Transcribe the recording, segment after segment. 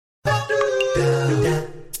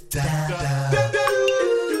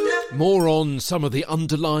More on some of the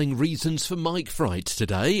underlying reasons for mic fright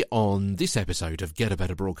today on this episode of Get a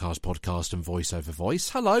Better Broadcast Podcast and Voice Over Voice.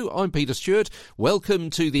 Hello, I'm Peter Stewart. Welcome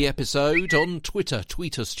to the episode on Twitter.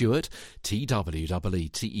 Tweeter Stewart,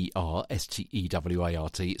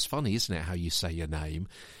 T-W-E-E-T-E-R-S-T-E-W-A-R-T. It's funny, isn't it, how you say your name?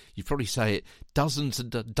 You probably say it dozens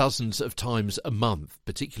and dozens of times a month,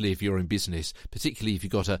 particularly if you're in business, particularly if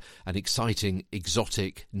you've got an exciting,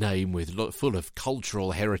 exotic name full of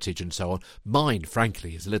cultural heritage and so on. Mine,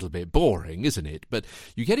 frankly, is a little bit boring, isn't it? But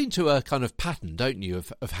you get into a kind of pattern, don't you,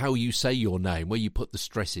 of how you say your name, where you put the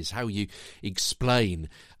stresses, how you explain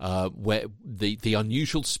where the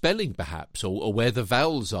unusual spelling, perhaps, or where the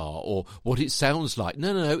vowels are, or what it sounds like.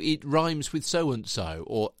 No, it rhymes with so-and-so,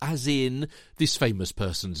 or as in this famous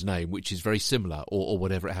person's name, which is very similar, or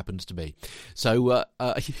whatever it happens to be. So,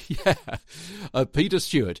 Peter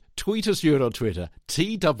Stewart, Tweeter Stewart on Twitter,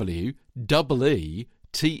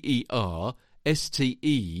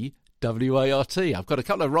 T-W-E-E-T-E-R-S-T-E-W-A-R-T. I've got a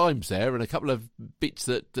couple of rhymes there and a couple of bits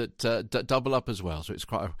that double up as well, so it's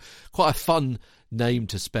quite a fun name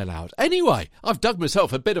to spell out. Anyway, I've dug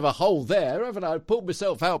myself a bit of a hole there, haven't I? Pulled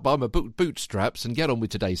myself out by my bootstraps and get on with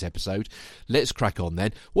today's episode. Let's crack on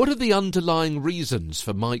then. What are the underlying reasons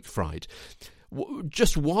for mic fright?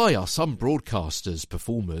 Just why are some broadcasters,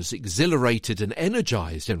 performers, exhilarated and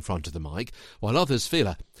energised in front of the mic, while others feel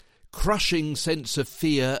a crushing sense of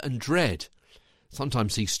fear and dread?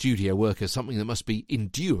 Sometimes see studio work as something that must be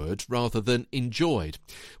endured rather than enjoyed.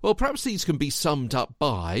 Well, perhaps these can be summed up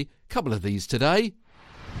by a couple of these today.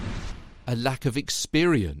 A lack of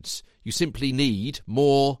experience. You simply need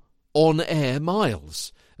more on-air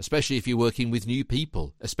miles, especially if you're working with new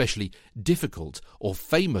people, especially difficult or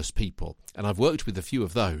famous people. And I've worked with a few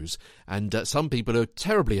of those, and some people are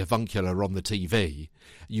terribly avuncular on the TV.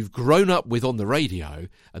 You've grown up with on the radio,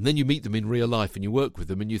 and then you meet them in real life and you work with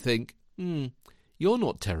them and you think, you're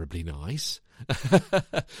not terribly nice.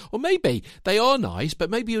 Or maybe they are nice,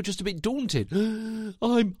 but maybe you're just a bit daunted.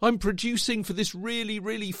 I'm producing for this really,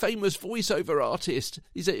 really famous voiceover artist.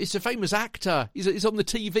 He's a famous actor. He's on the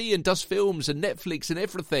TV and does films and Netflix and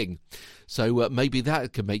everything. So maybe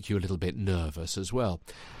that can make you a little bit nervous as well.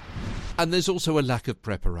 And there's also a lack of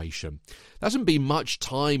preparation. There hasn't been much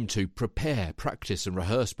time to prepare, practice and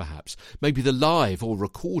rehearse perhaps. Maybe the live or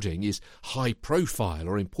recording is high profile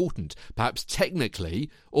or important, perhaps technically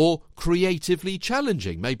or creatively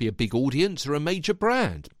challenging, maybe a big audience or a major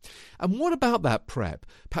brand. And what about that prep?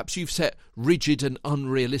 Perhaps you've set rigid and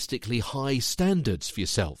unrealistically high standards for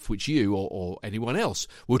yourself, which you or anyone else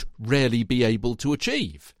would rarely be able to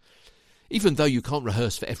achieve. Even though you can't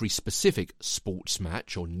rehearse for every specific sports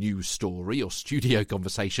match or news story or studio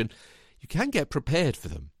conversation, you can get prepared for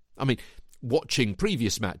them. I mean, watching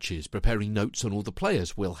previous matches, preparing notes on all the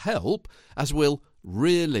players will help, as will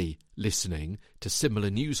really listening to similar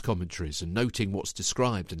news commentaries and noting what's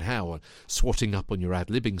described and how, and swatting up on your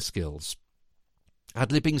ad-libbing skills.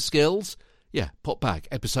 Ad-libbing skills? Yeah, pop back,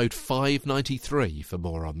 episode 593 for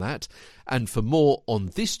more on that. And for more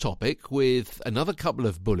on this topic, with another couple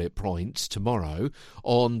of bullet points tomorrow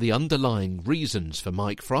on the underlying reasons for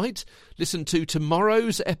mic fright, listen to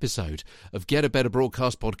tomorrow's episode of Get a Better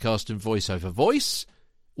Broadcast Podcast and Voice Over Voice,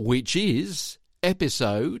 which is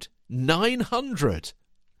episode 900.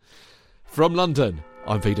 From London,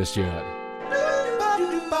 I'm Peter Stewart.